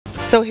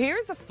So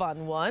here's a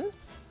fun one.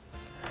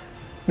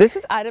 This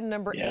is item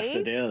number Yes,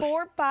 it is.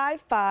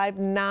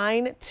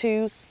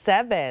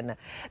 8455927.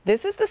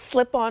 This is the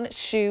slip-on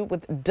shoe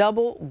with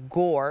double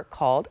gore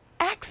called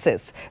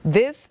Axis.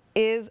 This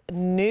is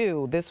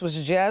new. This was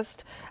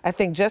just, I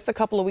think, just a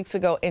couple of weeks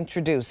ago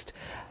introduced.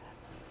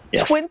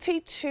 Yes.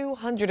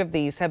 2,200 of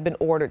these have been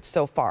ordered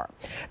so far.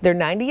 They're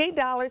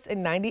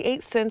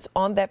 $98.98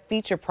 on that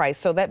feature price.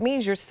 So that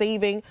means you're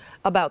saving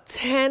about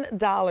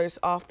 $10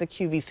 off the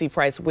QVC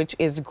price, which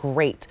is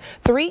great.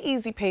 3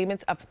 easy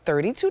payments of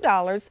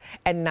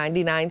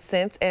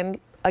 $32.99. And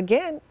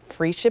again,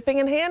 free shipping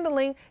and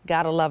handling.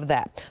 Gotta love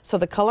that. So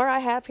the color I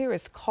have here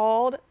is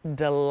called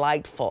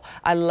Delightful.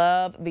 I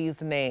love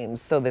these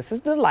names. So this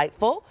is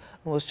Delightful.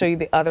 We'll show you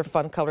the other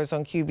fun colors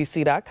on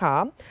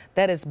QVC.com.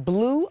 That is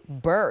Blue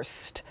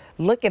Burst.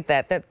 Look at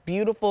that. That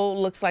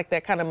beautiful, looks like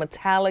that kind of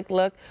metallic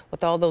look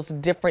with all those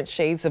different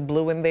shades of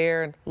blue in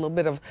there. And a little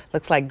bit of,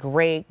 looks like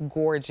gray,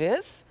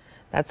 gorgeous.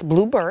 That's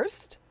Blue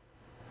Burst.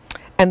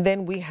 And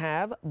then we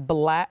have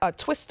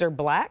Twister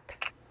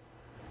Black.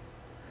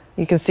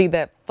 You can see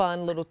that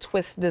fun little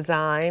twist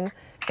design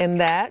in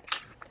that.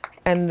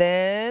 And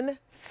then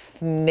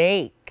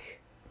Snake.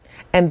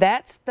 And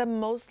that's the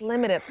most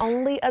limited,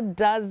 only a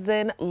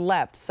dozen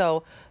left.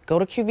 So go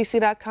to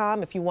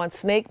QVC.com if you want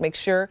Snake. Make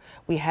sure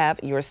we have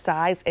your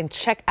size and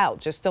check out.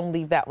 Just don't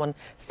leave that one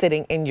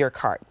sitting in your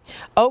cart.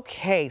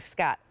 Okay,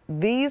 Scott,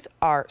 these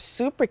are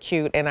super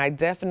cute, and I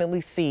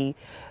definitely see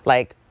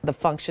like the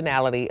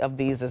functionality of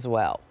these as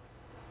well.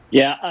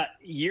 Yeah,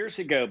 years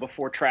ago,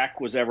 before track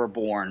was ever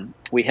born,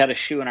 we had a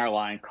shoe in our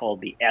line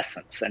called the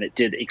Essence, and it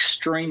did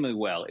extremely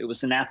well. It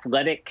was an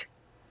athleisure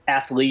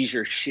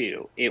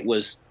shoe. It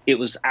was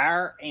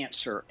our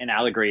answer in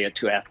Alegria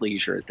to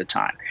athleisure at the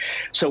time.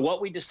 So what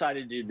we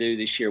decided to do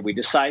this year, we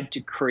decided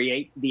to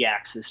create the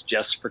Axis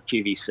just for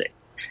QVC.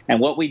 And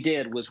what we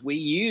did was we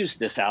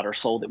used this outer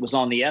sole that was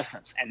on the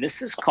Essence. And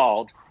this is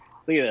called,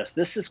 look at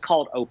this is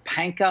called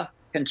Opanka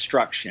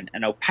construction.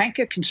 And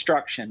Opanka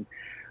construction,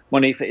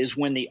 Monifa, is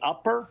when the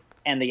upper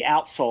and the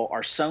outsole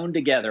are sewn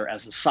together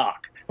as a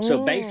sock.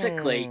 So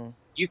basically,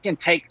 you can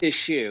take this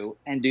shoe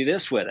and do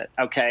this with it,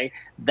 okay?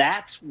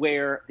 That's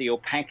where the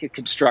Opanka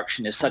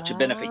construction is such a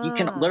benefit. You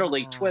can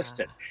literally twist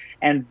it.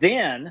 And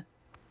then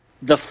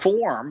the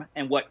form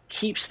and what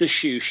keeps the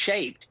shoe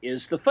shaped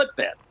is the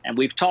footbed. And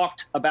we've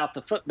talked about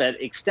the footbed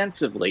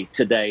extensively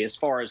today as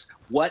far as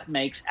what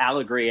makes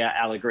Alegria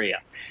Alegria.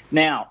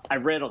 Now,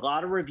 I've read a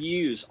lot of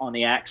reviews on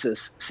the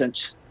Axis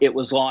since it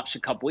was launched a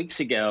couple weeks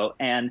ago,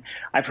 and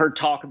I've heard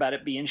talk about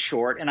it being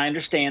short, and I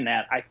understand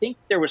that. I think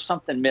there was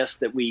something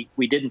missed that we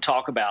didn't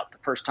talk about the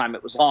first time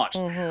it was launched.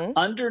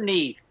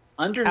 Underneath.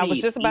 I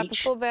was just about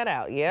to pull that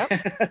out, yep.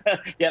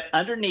 Yep,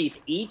 underneath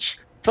each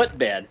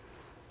footbed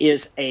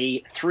is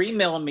a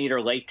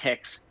 3mm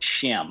latex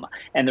shim.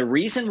 And the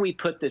reason we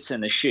put this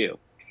in the shoe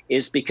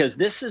is because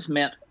this is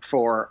meant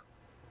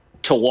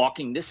to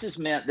walking. This is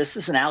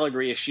an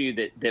Alegria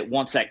shoe that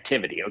wants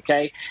activity,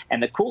 okay?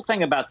 And the cool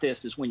thing about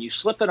this is when you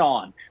slip it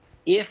on,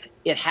 if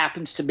it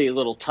happens to be a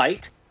little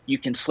tight, you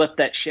can slip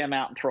that shim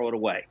out and throw it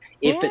away.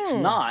 If it's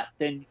not,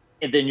 then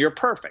you're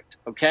perfect,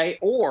 okay?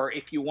 Or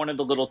if you want it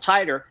a little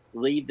tighter,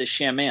 leave the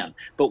shim in.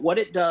 But what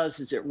it does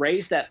is it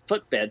raised that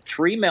footbed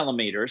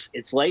 3mm.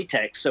 It's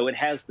latex, so it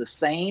has the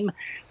same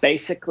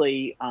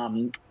basically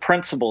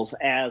principles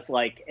as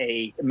like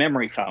a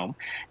memory foam.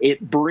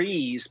 It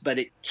breathes, but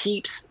it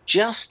keeps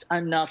just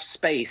enough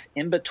space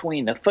in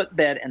between the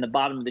footbed and the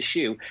bottom of the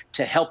shoe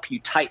to help you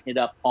tighten it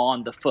up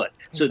on the foot.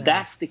 So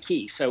that's the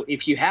key. So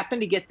if you happen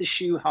to get the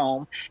shoe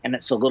home and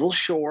it's a little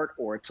short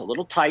or it's a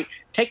little tight,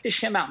 take the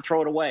shim out and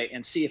throw it away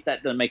and see if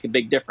that doesn't make a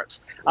big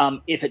difference.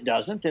 If it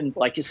doesn't, then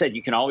like you said,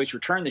 you can always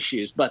return the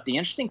shoes. But the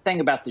interesting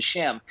thing about the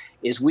shim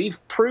is we've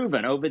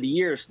proven over the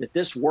years that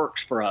this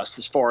works for us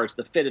as far as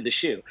the fit of the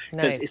shoe.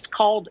 Because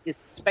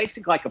it's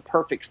basically like a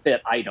perfect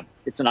fit item.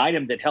 It's an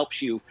item that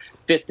helps you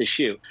fit the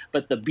shoe.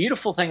 But the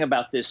beautiful thing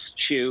about this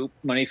shoe,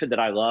 Monifa, that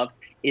I love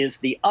is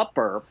the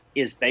upper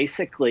is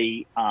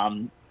basically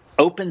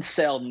open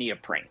cell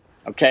neoprene.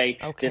 Okay?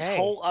 This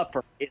whole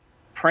upper,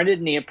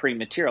 printed neoprene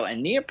material,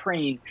 and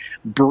neoprene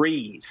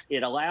breathes.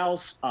 It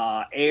allows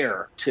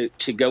air to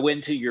go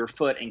into your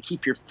foot and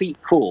keep your feet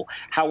cool.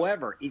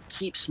 However, it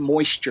keeps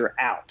moisture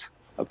out.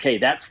 Okay,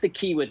 that's the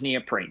key with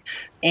neoprene.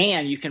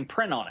 And you can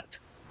print on it.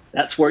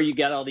 That's where you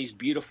get all these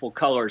beautiful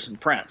colors and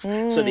prints.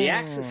 So the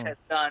Axis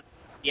has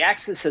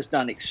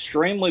done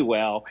extremely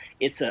well.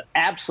 It's an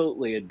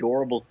absolutely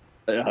adorable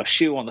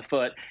shoe on the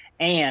foot.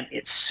 And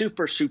it's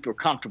super, super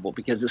comfortable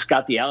because it's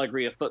got the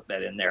Alegria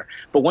footbed in there.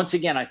 But once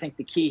again, I think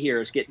the key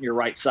here is getting your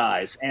right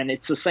size. And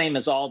it's the same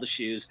as all the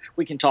shoes.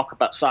 We can talk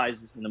about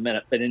sizes in a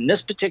minute. But in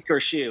this particular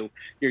shoe,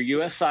 your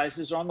U.S.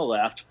 sizes are on the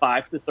left,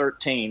 5 to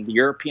 13. The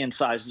European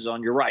sizes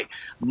on your right.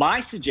 My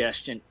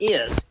suggestion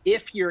is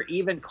if you're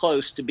even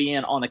close to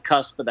being on the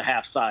cusp of the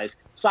half size,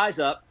 size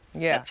up.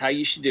 Yeah, that's how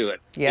you should do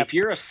it. If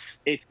you're a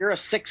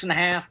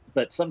 6.5,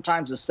 but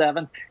sometimes a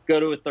 7, go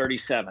to a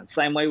 37.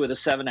 Same way with a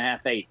 7.5,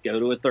 8, go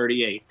to a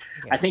 38.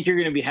 Yeah. I think you're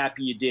going to be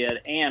happy you did.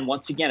 And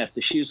once again, if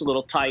the shoe's a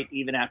little tight,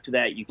 even after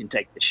that, you can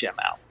take the shim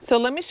out. So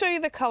let me show you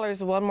the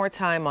colors one more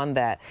time on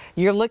that.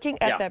 You're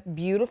looking at that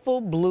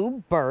beautiful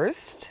blue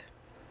burst,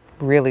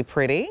 really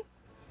pretty.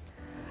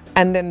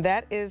 And then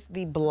that is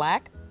the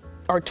black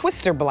or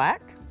twister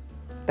black.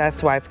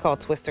 That's why it's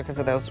called twister, because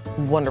of those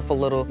wonderful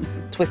little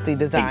twisty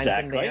designs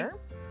in there.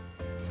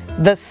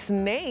 The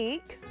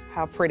snake,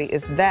 how pretty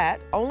is that?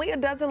 Only a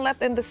dozen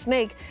left in the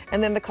snake.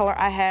 And then the color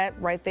I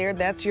had right there,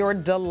 that's your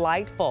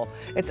delightful.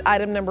 It's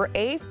item number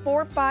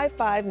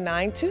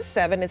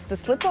A455927. It's the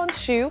slip-on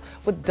shoe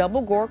with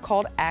double gore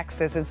called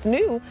Access. It's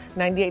new,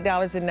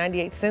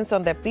 $98.98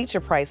 on that feature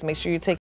price. Make sure you take